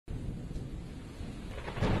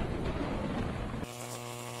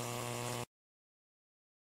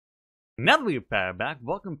Now that we're back,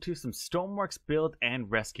 welcome to some Stormworks build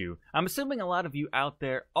and rescue. I'm assuming a lot of you out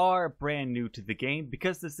there are brand new to the game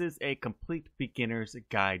because this is a complete beginner's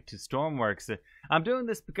guide to Stormworks. I'm doing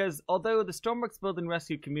this because although the Stormworks build and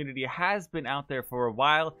rescue community has been out there for a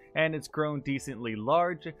while and it's grown decently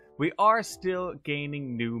large, we are still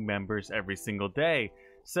gaining new members every single day.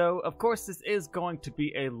 So, of course, this is going to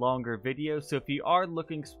be a longer video, so if you are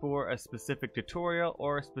looking for a specific tutorial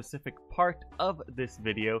or a specific part of this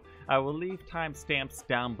video, I will leave timestamps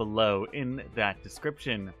down below in that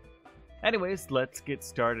description. Anyways, let's get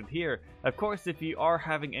started here. Of course, if you are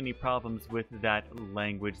having any problems with that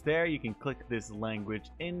language there, you can click this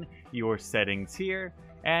language in your settings here.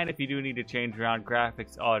 And if you do need to change around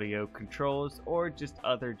graphics, audio, controls, or just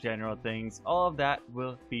other general things, all of that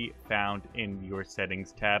will be found in your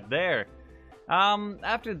settings tab there.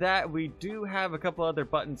 After that, we do have a couple other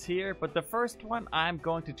buttons here, but the first one I'm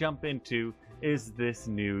going to jump into is this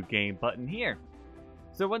new game button here.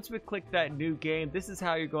 So once we click that new game, this is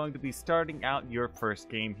how you're going to be starting out your first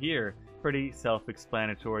game here. Pretty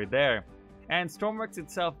self-explanatory there. And Stormworks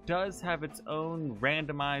itself does have its own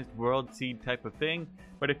randomized world seed type of thing,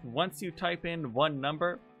 but if once you type in one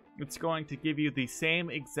number, it's going to give you the same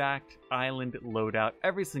exact island loadout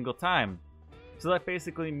every single time. So that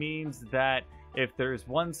basically means that if there's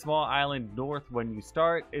one small island north when you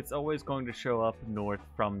start, it's always going to show up north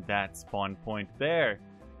from that spawn point there.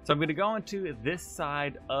 So I'm going to go into this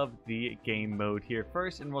side of the game mode here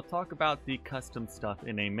first, and we'll talk about the custom stuff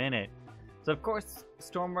in a minute. So of course,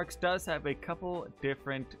 Stormworks does have a couple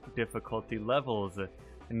different difficulty levels.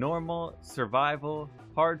 Normal, survival,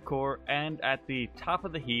 hardcore, and at the top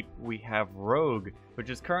of the heap we have rogue, which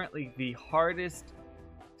is currently the hardest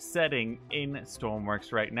setting in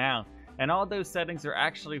Stormworks right now. And all those settings are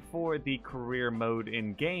actually for the career mode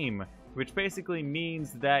in game, which basically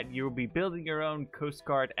means that you'll be building your own Coast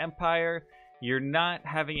Guard empire. You're not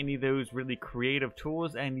having any of those really creative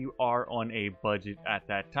tools, and you are on a budget at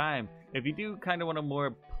that time. If you do kind of want to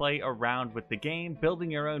more play around with the game,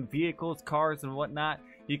 building your own vehicles, cars, and whatnot,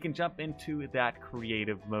 you can jump into that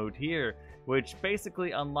creative mode here, which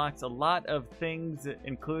basically unlocks a lot of things,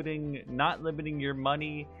 including not limiting your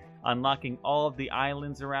money, unlocking all of the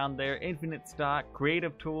islands around there, infinite stock,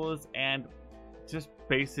 creative tools, and just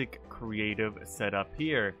basic creative setup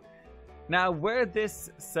here. Now, where this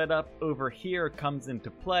setup over here comes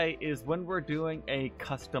into play is when we're doing a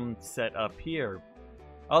custom setup here.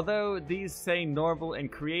 Although these say normal and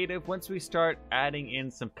creative, once we start adding in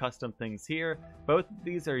some custom things here, both of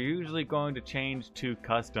these are usually going to change to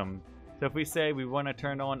custom. So if we say we want to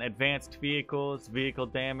turn on advanced vehicles, vehicle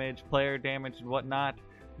damage, player damage, and whatnot,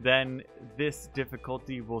 then this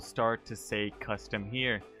difficulty will start to say custom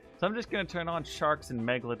here. So I'm just going to turn on sharks and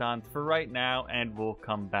megalodons for right now, and we'll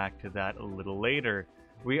come back to that a little later.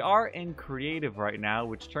 We are in creative right now,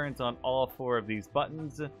 which turns on all four of these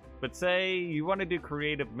buttons. But say you want to do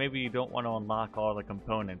creative, maybe you don't want to unlock all the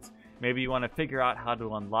components. Maybe you want to figure out how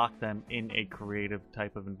to unlock them in a creative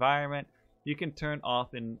type of environment. You can turn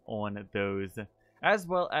off and on those. As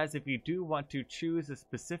well as if you do want to choose a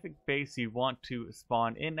specific base you want to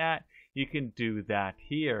spawn in at, you can do that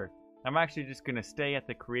here. I'm actually just going to stay at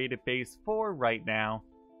the creative base for right now.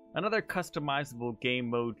 Another customizable game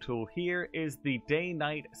mode tool here is the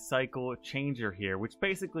day-night cycle changer here, which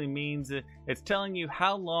basically means it's telling you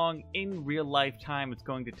how long in real life time it's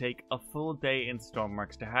going to take a full day in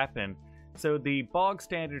Stormworks to happen. So the bog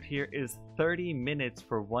standard here is 30 minutes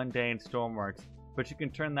for one day in Stormworks, but you can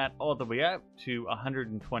turn that all the way up to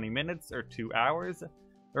 120 minutes or 2 hours,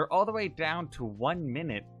 or all the way down to 1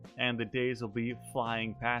 minute, and the days will be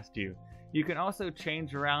flying past you. You can also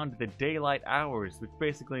change around the daylight hours, which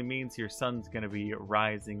basically means your sun's going to be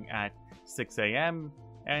rising at 6 AM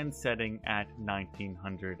and setting at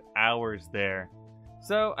 1900 hours there.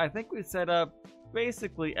 So I think we've set up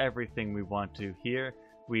basically everything we want to here.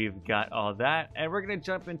 We've got all that, and we're going to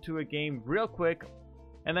jump into a game real quick,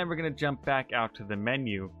 and then we're going to jump back out to the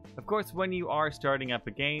menu. Of course, when you are starting up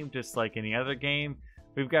a game, just like any other game,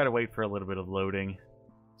 we've got to wait for a little bit of loading.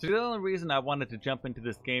 So the only reason I wanted to jump into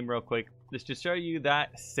this game real quick is to show you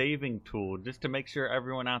that saving tool, just to make sure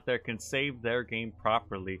everyone out there can save their game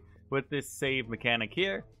properly. With this save mechanic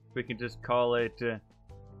here, we can just call it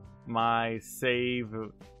my save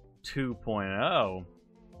 2.0.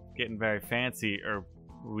 Getting very fancy, or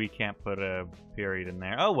we can't put a period in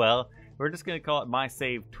there. Oh well, we're just going to call it my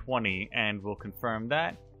save 20, and we'll confirm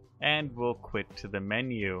that, and we'll quit to the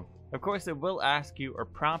menu. Of course, it will ask you or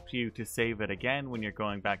prompt you to save it again when you're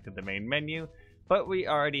going back to the main menu, but we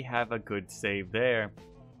already have a good save there.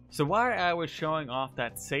 So why I was showing off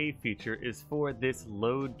that save feature is for this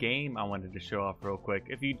load game I wanted to show off real quick.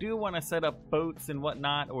 If you do want to set up boats and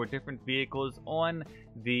whatnot or different vehicles on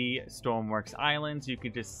the Stormworks islands, you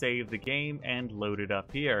can just save the game and load it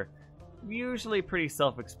up here. Usually pretty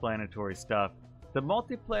self-explanatory stuff. The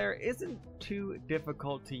multiplayer isn't too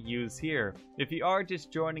difficult to use here. If you are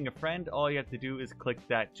just joining a friend, all you have to do is click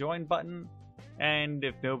that join button. And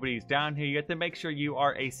if nobody's down here, you have to make sure you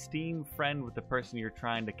are a Steam friend with the person you're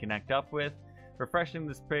trying to connect up with. Refreshing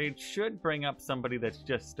this page should bring up somebody that's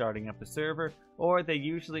just starting up a server, or they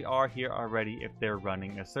usually are here already if they're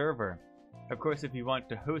running a server. Of course, if you want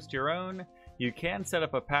to host your own, you can set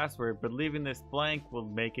up a password, but leaving this blank will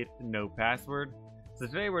make it no password. So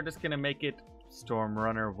today we're just going to make it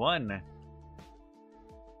StormRunner 1.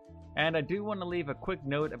 And I do want to leave a quick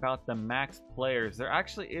note about the max players. There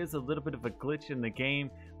actually is a little bit of a glitch in the game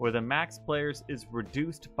where the max players is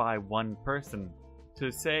reduced by one person. So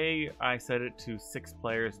say I set it to 6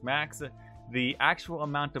 players max, the actual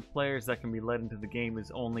amount of players that can be let into the game is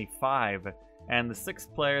only 5. And the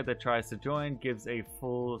 6th player that tries to join gives a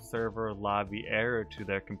full server lobby error to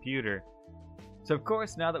their computer. So of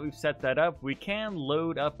course, now that we've set that up, we can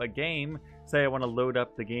load up a game. Say I want to load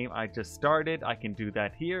up the game I just started, I can do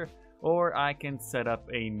that here. Or I can set up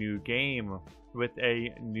a new game with a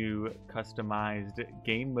new customized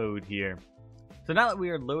game mode here. So now that we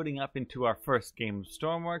are loading up into our first game of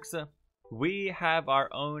Stormworks, we have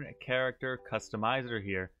our own character customizer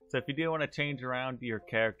here. So if you do want to change around your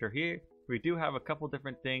character here, we do have a couple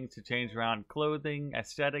different things to change around: clothing,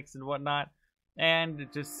 aesthetics and whatnot, and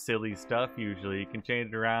just silly stuff usually. You can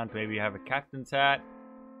change it around to maybe have a captain's hat,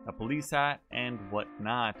 a police hat, and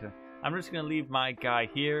whatnot. I'm just going to leave my guy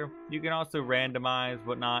here. You can also randomize,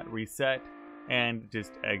 whatnot, reset, and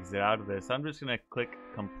just exit out of this. I'm just going to click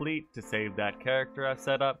complete to save that character I've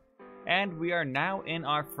set up. And we are now in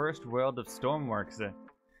our first world of Stormworks.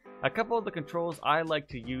 A couple of the controls I like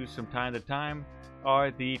to use from time to time are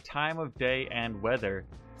the time of day and weather.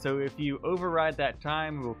 So if you override that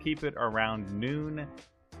time, we'll keep it around noon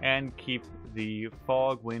and keep the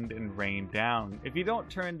fog, wind, and rain down. If you don't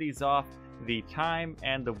turn these off, the time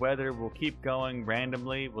and the weather will keep going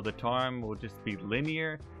randomly. Well, the time will just be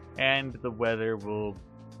linear, and the weather will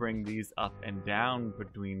bring these up and down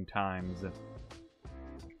between times.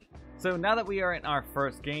 So now that we are in our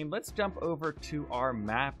first game, let's jump over to our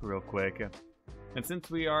map real quick. And since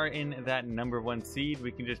we are in that #1 seed,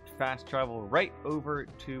 we can just fast travel right over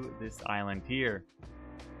to this island here.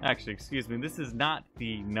 Actually, excuse me, this is not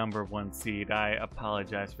the #1 seed. I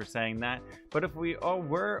apologize for saying that. But if we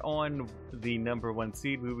were on the #1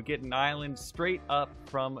 seed, we would get an island straight up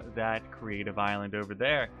from that creative island over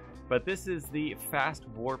there. But this is the fast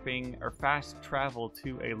warping or fast travel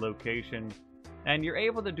to a location. And you're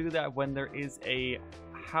able to do that when there is a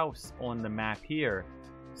house on the map here.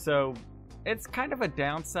 So it's kind of a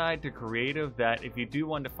downside to creative that if you do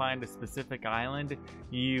want to find a specific island,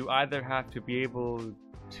 you either have to be able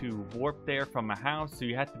to warp there from a house, so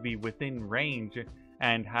you have to be within range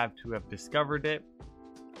and have to have discovered it,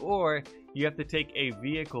 or you have to take a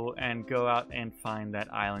vehicle and go out and find that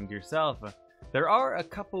island yourself. There are a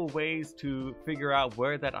couple ways to figure out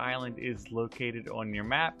where that island is located on your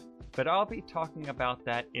map, but I'll be talking about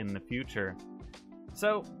that in the future.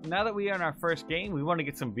 So now that we are in our first game, we want to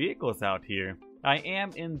get some vehicles out here. I am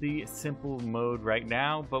in the simple mode right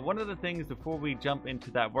now, but one of the things before we jump into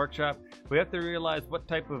that workshop, we have to realize what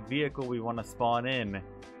type of vehicle we want to spawn in.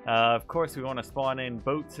 Of course, we want to spawn in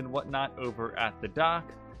boats and whatnot over at the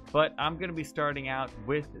dock, but I'm going to be starting out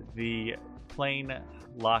with the plane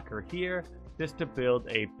locker here just to build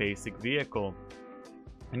a basic vehicle.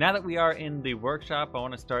 And now that we are in the workshop, I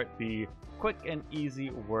want to start the quick and easy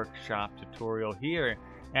workshop tutorial here.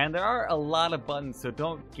 And there are a lot of buttons, so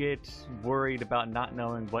don't get worried about not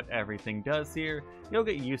knowing what everything does here. You'll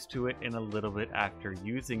get used to it in a little bit after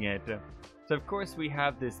using it. So of course we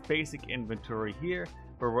have this basic inventory here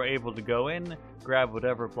where we're able to go in, grab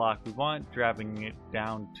whatever block we want, dragging it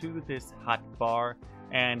down to this hotbar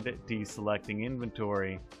and deselecting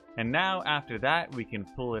inventory. And now after that we can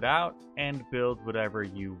pull it out and build whatever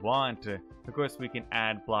you want. Of course we can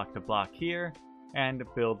add block to block here and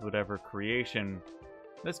build whatever creation.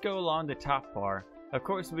 Let's go along the top bar. Of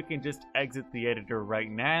course we can just exit the editor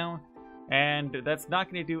right now, and that's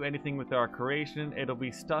not going to do anything with our creation. It'll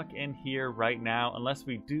be stuck in here right now unless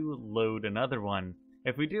we do load another one.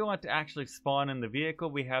 If we do want to actually spawn in the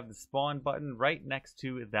vehicle, we have the spawn button right next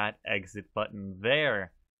to that exit button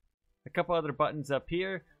there. A couple other buttons up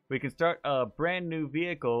here. We can start a brand new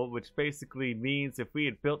vehicle, which basically means if we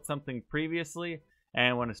had built something previously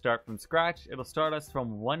and want to start from scratch, it'll start us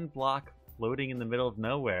from one block floating in the middle of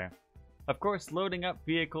nowhere. Of course, loading up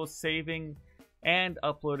vehicles, saving, and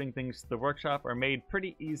uploading things to the workshop are made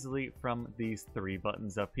pretty easily from these 3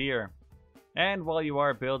 buttons up here. And while you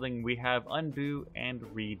are building, we have undo and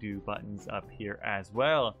redo buttons up here as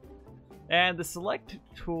well. And the select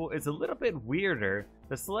tool is a little bit weirder.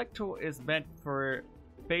 The select tool is meant for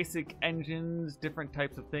basic engines, different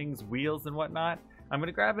types of things, wheels and whatnot. I'm going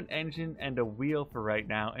to grab an engine and a wheel for right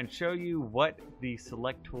now and show you what the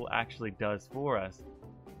select tool actually does for us.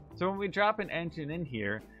 So when we drop an engine in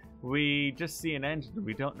here, we just see an engine.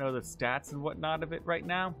 We don't know the stats and whatnot of it right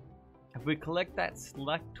now. If we collect that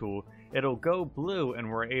select tool, it'll go blue and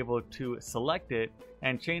we're able to select it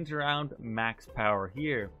and change around max power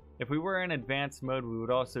here. If we were in advanced mode, we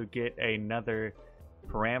would also get another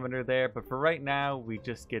parameter there, but for right now, we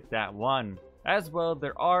just get that one. As well,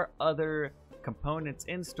 there are other components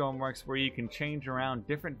in Stormworks where you can change around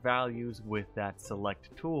different values with that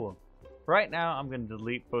select tool. Right now, I'm going to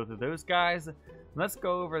delete both of those guys. Let's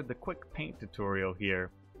go over the quick paint tutorial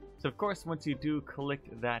here. So of course, once you do click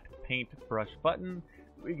that paintbrush button,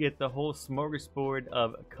 we get the whole smorgasbord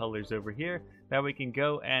of colors over here that we can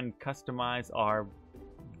go and customize our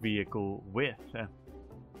vehicle with.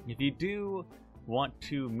 If you do want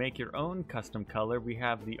to make your own custom color, we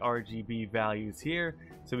have the RGB values here,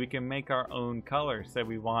 so we can make our own color. Say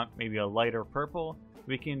we want maybe a lighter purple,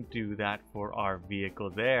 we can do that for our vehicle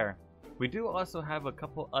there. We do also have a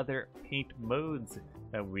couple other paint modes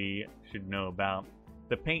that we should know about.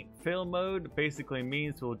 The paint fill mode basically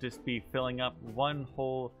means we'll just be filling up one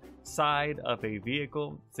whole side of a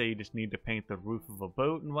vehicle. Say you just need to paint the roof of a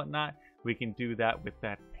boat and whatnot, we can do that with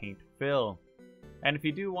that paint fill. And if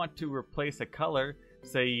you do want to replace a color,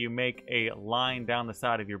 say you make a line down the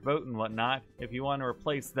side of your boat and whatnot, if you want to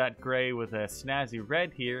replace that gray with a snazzy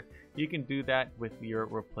red here, you can do that with your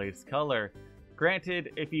replace color.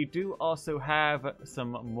 Granted, if you do also have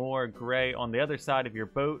some more gray on the other side of your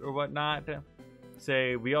boat or whatnot,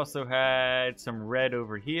 say we also had some red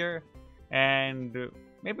over here, and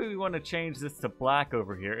maybe we want to change this to black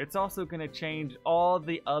over here, it's also going to change all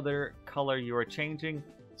the other color you are changing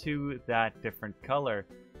to that different color.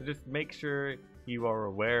 So just make sure you are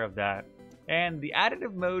aware of that. And the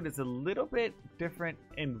additive mode is a little bit different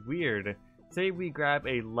and weird. Say we grab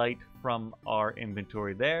a light from our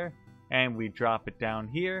inventory there, and we drop it down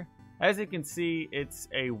here. As you can see, it's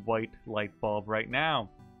a white light bulb right now.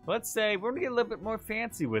 Let's say we're gonna get a little bit more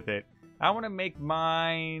fancy with it. I want to make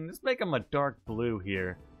mine, let's make them a dark blue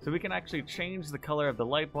here. So we can actually change the color of the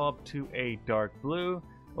light bulb to a dark blue.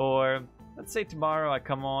 Or let's say tomorrow I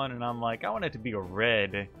come on and I'm like, I want it to be a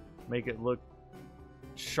red. Make it look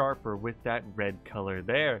sharper with that red color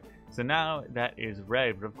there. So now that is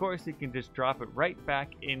red, but of course you can just drop it right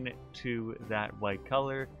back into that white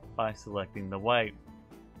color by selecting the white.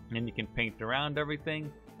 And then you can paint around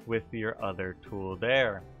everything with your other tool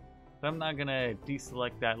there. So I'm now gonna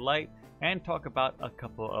deselect that light and talk about a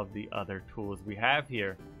couple of the other tools we have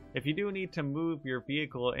here. If you do need to move your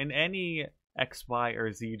vehicle in any X, Y,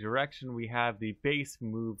 or Z direction, we have the base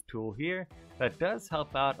move tool here that does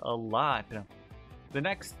help out a lot. The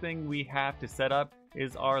next thing we have to set up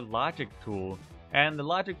is our logic tool. And the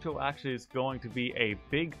logic tool actually is going to be a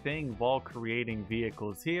big thing while creating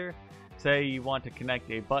vehicles here. Say you want to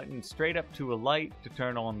connect a button straight up to a light to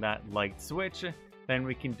turn on that light switch, then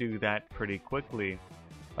we can do that pretty quickly.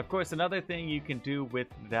 Of course, another thing you can do with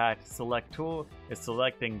that select tool is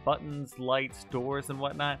selecting buttons, lights, doors, and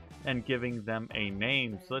whatnot, and giving them a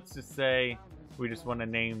name. So let's just say we just want to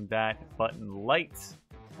name that button lights,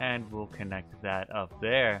 and we'll connect that up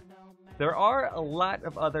there. There are a lot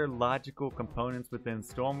of other logical components within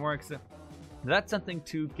Stormworks. That's something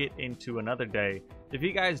to get into another day. If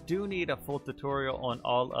you guys do need a full tutorial on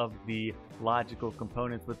all of the logical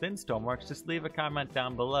components within Stormworks, just leave a comment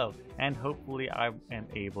down below, and hopefully I am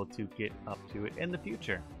able to get up to it in the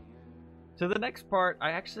future. So the next part,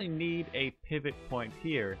 I actually need a pivot point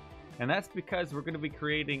here, and that's because we're going to be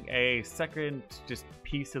creating a second just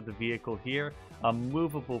piece of the vehicle here, a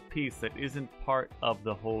movable piece that isn't part of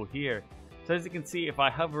the whole here. So as you can see, if I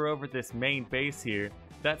hover over this main base here,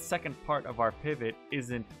 that second part of our pivot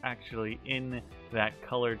isn't actually in that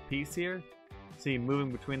colored piece here. See,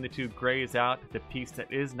 moving between the two grays out the piece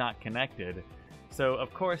that is not connected. So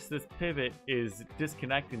of course this pivot is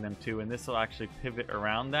disconnecting them two, and this will actually pivot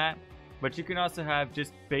around that. But you can also have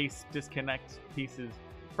just base disconnect pieces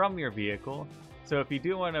from your vehicle. So if you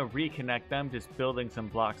do want to reconnect them, just building some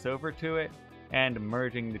blocks over to it and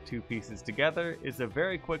merging the two pieces together is a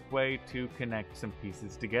very quick way to connect some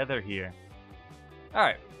pieces together here.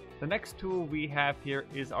 Alright, the next tool we have here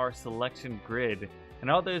is our selection grid. And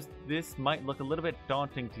although this might look a little bit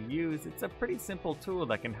daunting to use, it's a pretty simple tool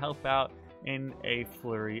that can help out in a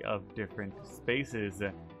flurry of different spaces.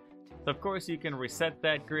 So of course you can reset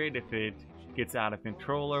that grid if it gets out of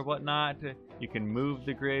control or whatnot. You can move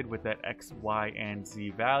the grid with that X, Y, and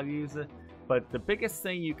Z values. But the biggest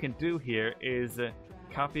thing you can do here is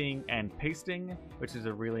copying and pasting, which is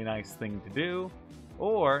a really nice thing to do.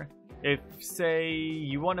 Or if, say,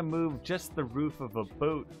 you want to move just the roof of a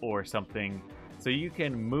boat or something, so you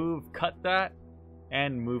can cut that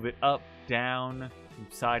and move it up, down,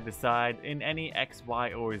 side to side in any X,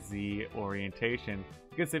 Y, or Z orientation.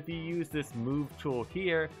 Because if you use this move tool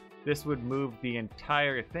here, this would move the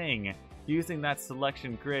entire thing. Using that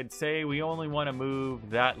selection grid, say we only want to move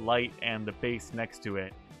that light and the base next to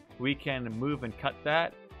it. We can move and cut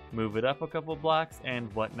that, move it up a couple blocks,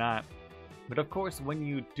 and whatnot. But of course, when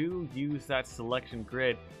you do use that selection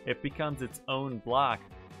grid, it becomes its own block.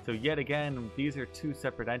 So yet again, these are two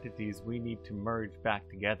separate entities we need to merge back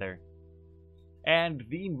together. And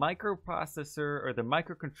the microprocessor, or the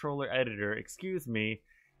microcontroller editor, excuse me,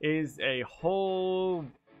 is a whole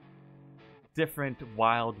different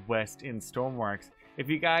Wild West in Stormworks. If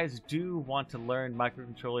you guys do want to learn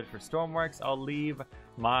microcontrollers for Stormworks, I'll leave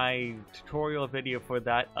my tutorial video for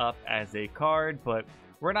that up as a card, but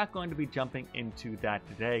we're not going to be jumping into that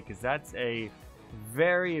today because that's a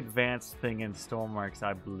very advanced thing in Stormworks,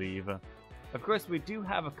 I believe. Of course, we do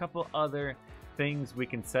have a couple other things we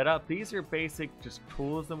can set up. These are basic just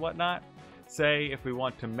tools and whatnot. Say if we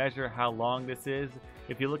want to measure how long this is,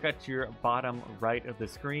 if you look at your bottom right of the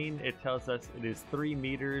screen, it tells us it is 3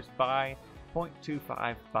 meters by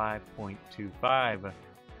 0.25 by 0.25.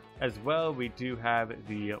 As well, we do have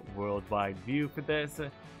the worldwide view for this.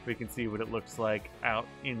 We can see what it looks like out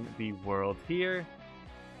in the world here.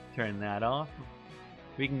 Turn that off.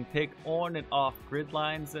 We can pick on and off grid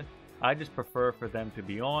lines. I just prefer for them to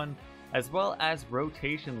be on, as well as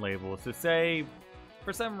rotation labels. So say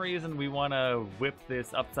for some reason we want to whip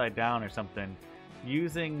this upside down or something,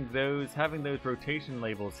 using those, having those rotation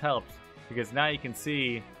labels helps, because now you can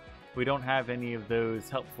see we don't have any of those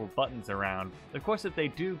helpful buttons around. Of course, if they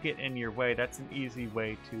do get in your way, that's an easy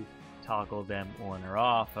way to toggle them on or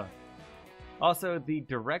off. Also, the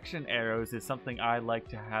direction arrows is something I like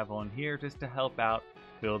to have on here just to help out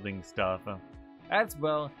building stuff. As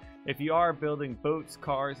well, if you are building boats,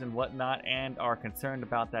 cars, and whatnot and are concerned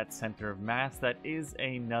about that center of mass, that is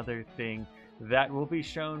another thing that will be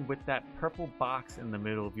shown with that purple box in the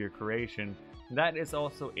middle of your creation. That is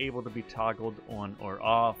also able to be toggled on or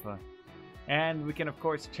off. And we can of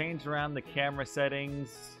course change around the camera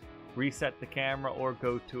settings, reset the camera, or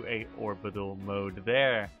go to a orbital mode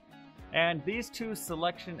there. And these two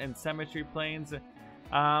selection and symmetry planes,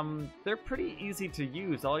 they're pretty easy to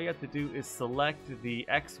use. All you have to do is select the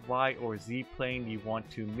X, Y, or Z plane you want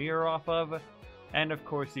to mirror off of, and of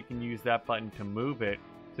course you can use that button to move it.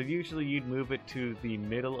 So usually you'd move it to the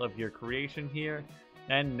middle of your creation here,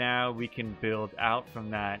 and now we can build out from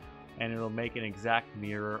that, and it'll make an exact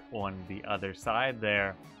mirror on the other side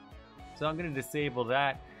there. So I'm going to disable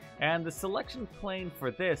that. And the selection plane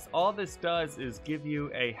for this, all this does is give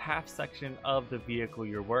you a half section of the vehicle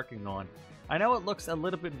you're working on. I know it looks a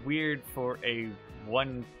little bit weird for a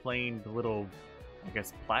one-planed little, I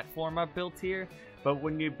guess, platform I've built here, but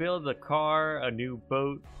when you build a car, a new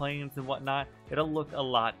boat, planes, and whatnot, it'll look a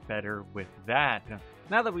lot better with that.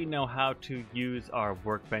 Now that we know how to use our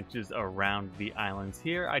workbenches around the islands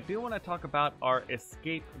here, I do want to talk about our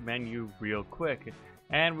escape menu real quick.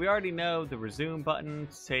 And we already know the resume button,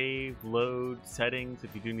 save, load, settings,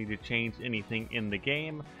 if you do need to change anything in the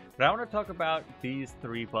game. But I want to talk about these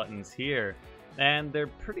three buttons here. And they're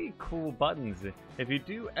pretty cool buttons. If you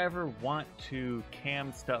do ever want to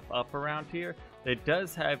cam stuff up around here, it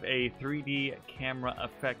does have a 3D camera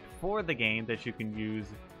effect for the game that you can use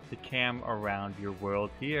to cam around your world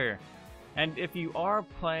here. And if you are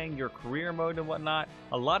playing your career mode and whatnot,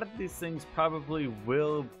 a lot of these things probably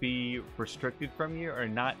will be restricted from you or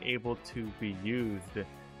not able to be used.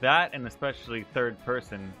 That, and especially third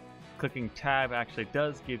person. Clicking tab actually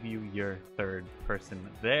does give you your third person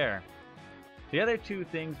there. The other two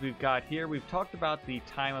things we've got here, we've talked about the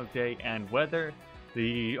time of day and weather.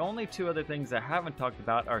 The only two other things I haven't talked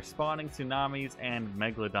about are spawning tsunamis and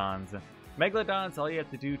megalodons. Megalodons, all you have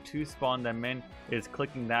to do to spawn them in is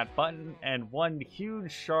clicking that button, and one huge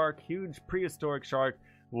shark, huge prehistoric shark,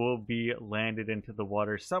 will be landed into the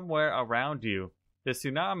water somewhere around you. The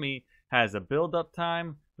tsunami has a build-up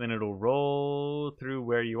time, then it'll roll through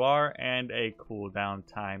where you are, and a cooldown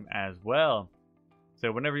time as well.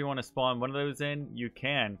 So whenever you want to spawn one of those in, you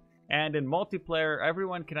can. And in multiplayer,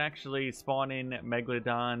 everyone can actually spawn in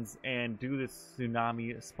megalodons and do the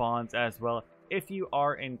tsunami spawns as well if you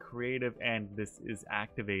are in creative and this is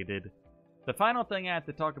activated. The final thing I have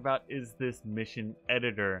to talk about is this mission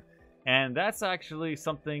editor. And that's actually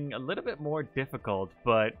something a little bit more difficult,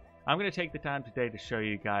 but I'm going to take the time today to show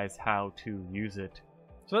you guys how to use it.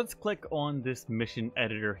 So let's click on this mission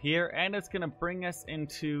editor here, and it's going to bring us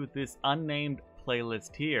into this unnamed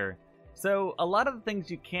playlist here. So a lot of the things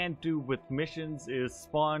you can do with missions is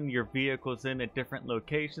spawn your vehicles in at different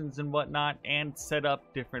locations and whatnot, and set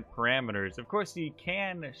up different parameters. Of course, you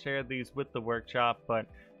can share these with the workshop, but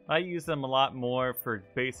I use them a lot more for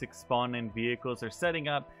basic spawn-in vehicles or setting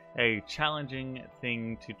up a challenging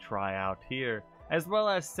thing to try out here, as well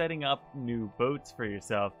as setting up new boats for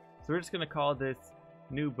yourself. So we're just going to call this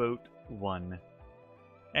New Boat 1.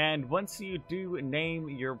 And once you do name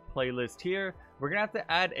your playlist here, we're going to have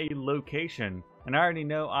to add a location. And I already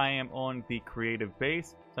know I am on the creative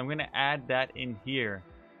base, so I'm going to add that in here.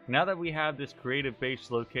 Now that we have this creative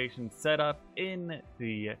base location set up in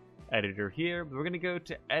the editor here, we're going to go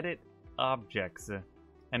to Edit Objects.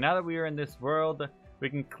 And now that we are in this world, we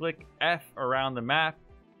can click F around the map.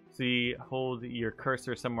 So you hold your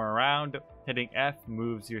cursor somewhere around. Hitting F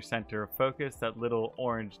moves your center of focus, that little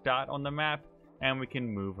orange dot on the map, and we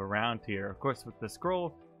can move around here. Of course, with the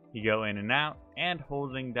scroll, you go in and out, and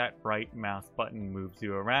holding that right mouse button moves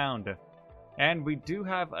you around. And we do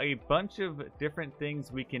have a bunch of different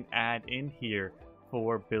things we can add in here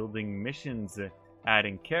for building missions.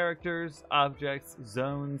 Adding characters, objects,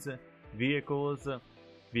 zones, vehicles,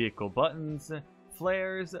 vehicle buttons,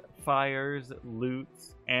 flares, fires,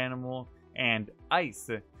 loots, animal, and ice.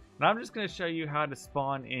 And I'm just going to show you how to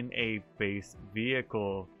spawn in a base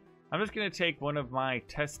vehicle. I'm just going to take one of my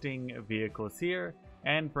testing vehicles here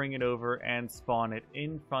and bring it over and spawn it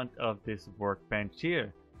in front of this workbench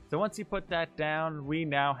here. So once you put that down, we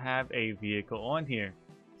now have a vehicle on here.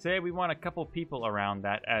 Say we want a couple people around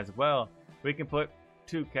that as well. We can put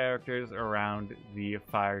 2 characters around the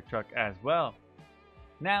fire truck as well.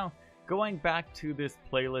 Now, going back to this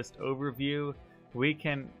playlist overview, we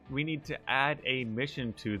need to add a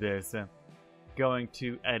mission to this. Going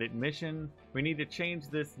to Edit Mission, we need to change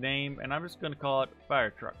this name, and I'm just going to call it Fire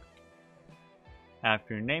Truck.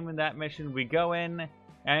 After naming that mission, we go in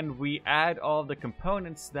and we add all the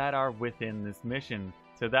components that are within this mission.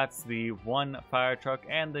 So that's the 1 fire truck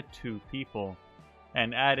and the 2 people.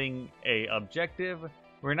 And adding a objective,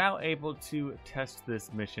 we're now able to test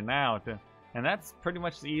this mission out. And that's pretty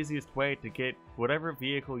much the easiest way to get whatever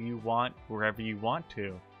vehicle you want wherever you want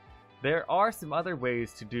to. There are some other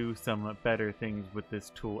ways to do some better things with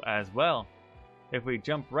this tool as well. If we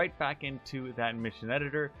jump right back into that mission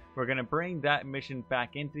editor, we're going to bring that mission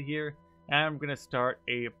back into here, and I'm going to start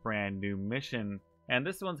a brand new mission. And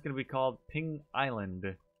this one's going to be called Ping Island.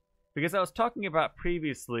 Because I was talking about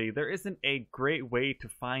previously, there isn't a great way to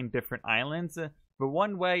find different islands, but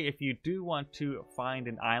one way, if you do want to find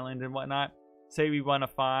an island and whatnot, say we want to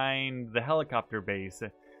find the helicopter base,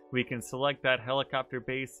 we can select that helicopter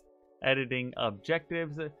base, editing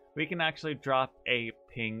objectives, we can actually drop a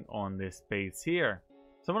ping on this base here.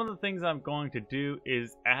 So one of the things I'm going to do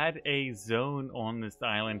is add a zone on this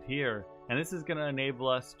island here, and this is going to enable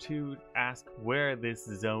us to ask where this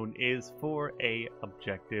zone is for a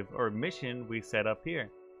objective or mission we set up here.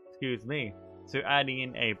 Excuse me. So adding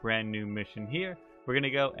in a brand new mission here, we're going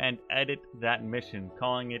to go and edit that mission,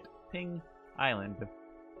 calling it Ping Island.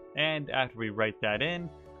 And after we write that in,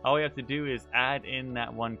 all we have to do is add in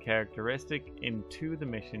that 1 characteristic into the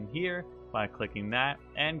mission here by clicking that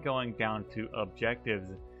and going down to objectives.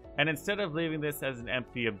 And instead of leaving this as an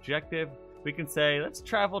empty objective, we can say let's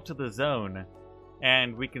travel to the zone,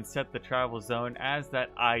 and we can set the travel zone as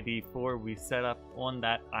that ID4 we set up on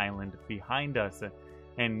that island behind us.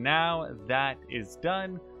 And now that is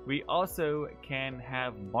done, we also can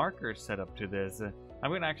have markers set up to this. I'm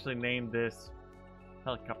going to actually name this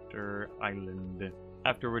Helicopter Island.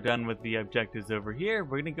 After we're done with the objectives over here,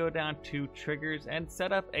 we're going to go down to triggers and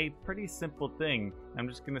set up a pretty simple thing. I'm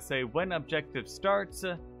just going to say when objective starts,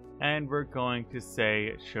 and we're going to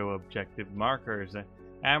say show objective markers.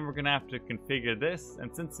 And we're going to have to configure this,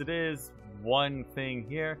 and since it is one thing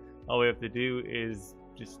here, all we have to do is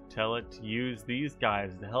just tell it to use these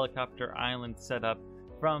guys, the helicopter island setup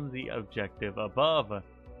from the objective above. And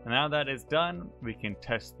now that is done, we can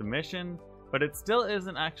test the mission. But it still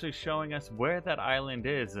isn't actually showing us where that island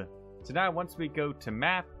is. So now once we go to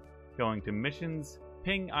map, going to missions,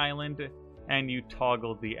 Ping Island, and you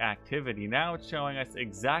toggle the activity, now it's showing us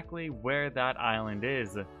exactly where that island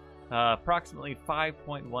is. Approximately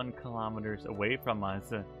 5.1 kilometers away from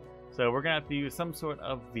us. So we're going to have to use some sort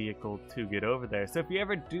of vehicle to get over there. So if you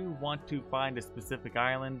ever do want to find a specific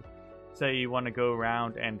island, say you want to go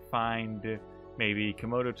around and find maybe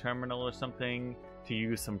Komodo Terminal or something to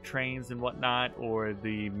use some trains and whatnot, or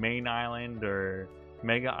the main island or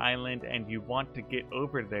Mega Island, and you want to get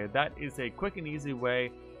over there, that is a quick and easy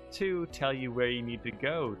way to tell you where you need to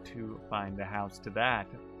go to find a house to that.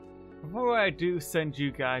 Before I do send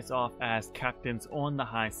you guys off as captains on the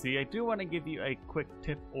high sea, I do want to give you a quick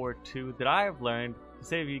tip or two that I have learned to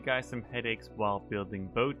save you guys some headaches while building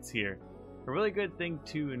boats here. A really good thing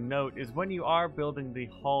to note is when you are building the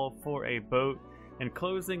hull for a boat, and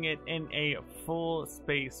closing it in a full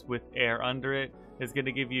space with air under it is going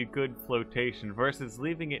to give you good flotation, versus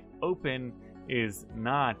leaving it open is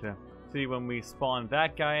not. See, when we spawn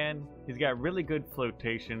that guy in, he's got really good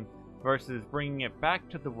flotation, versus bringing it back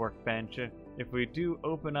to the workbench. If we do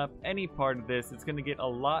open up any part of this, it's going to get a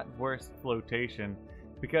lot worse flotation,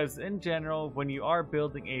 because in general, when you are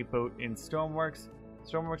building a boat in Stormworks,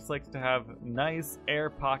 Stormworks likes to have nice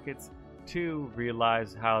air pockets to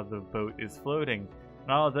realize how the boat is floating.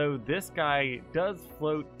 And although this guy does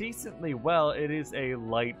float decently well, it is a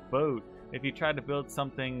light boat. If you try to build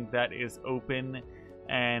something that is open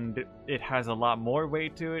and it has a lot more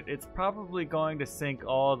weight to it, it's probably going to sink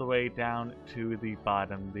all the way down to the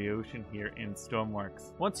bottom of the ocean here in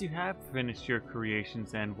Stormworks. Once you have finished your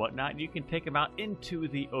creations and whatnot, you can take them out into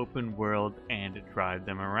the open world and drive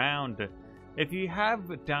them around. If you have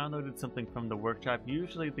downloaded something from the workshop,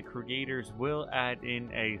 usually the creators will add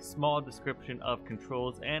in a small description of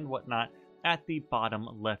controls and whatnot at the bottom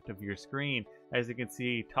left of your screen. As you can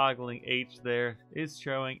see, toggling H there is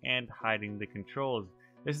showing and hiding the controls.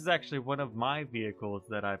 This is actually one of my vehicles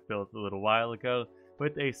that I built a little while ago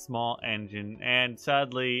with a small engine and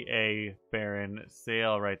sadly a barren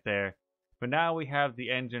sail right there. But now we have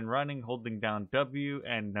the engine running, holding down W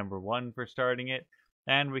and number 1 for starting it,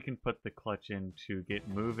 and we can put the clutch in to get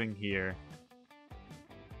moving here.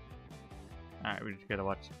 Alright, we just gotta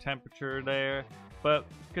watch the temperature there. But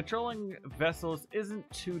controlling vessels isn't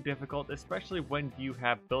too difficult, especially when you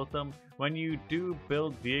have built them. When you do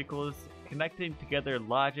build vehicles, connecting together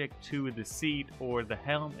logic to the seat or the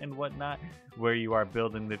helm and whatnot, where you are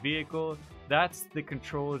building the vehicle, that's the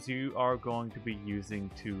controls you are going to be using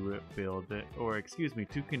to build it, or excuse me,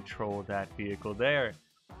 to control that vehicle there.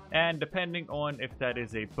 And depending on if that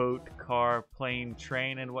is a boat, car, plane,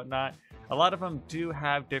 train, and whatnot, a lot of them do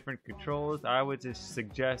have different controls. I would just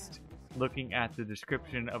suggest looking at the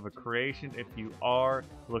description of a creation if you are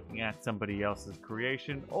looking at somebody else's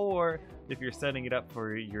creation, or if you're setting it up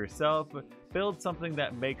for yourself, build something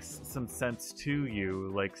that makes some sense to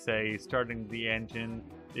you. Like say starting the engine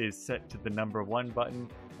is set to the number 1 button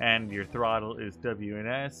and your throttle is W and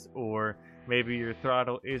S, or maybe your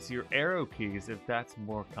throttle is your arrow keys if that's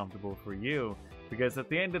more comfortable for you. Because at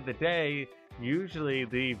the end of the day, usually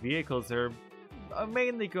the vehicles are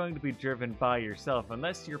mainly going to be driven by yourself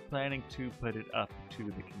unless you're planning to put it up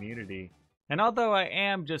to the community. And although I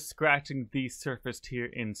am just scratching the surface here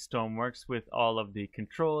in Stormworks with all of the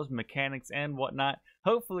controls, mechanics, and whatnot,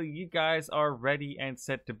 hopefully you guys are ready and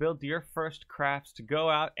set to build your first crafts to go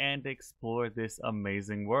out and explore this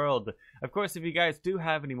amazing world. Of course, if you guys do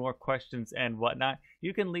have any more questions and whatnot,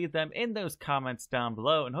 you can leave them in those comments down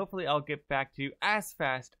below, and hopefully I'll get back to you as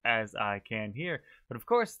fast as I can here. But of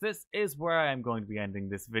course, this is where I am going to be ending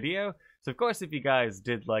this video. So of course, if you guys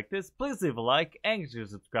did like this, please leave a like and consider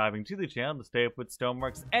subscribing to the channel to stay up with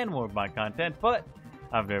Stormworks and more of my content. But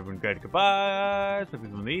I've never been great. Goodbye. Some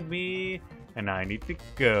people need me, and I need to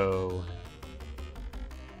go.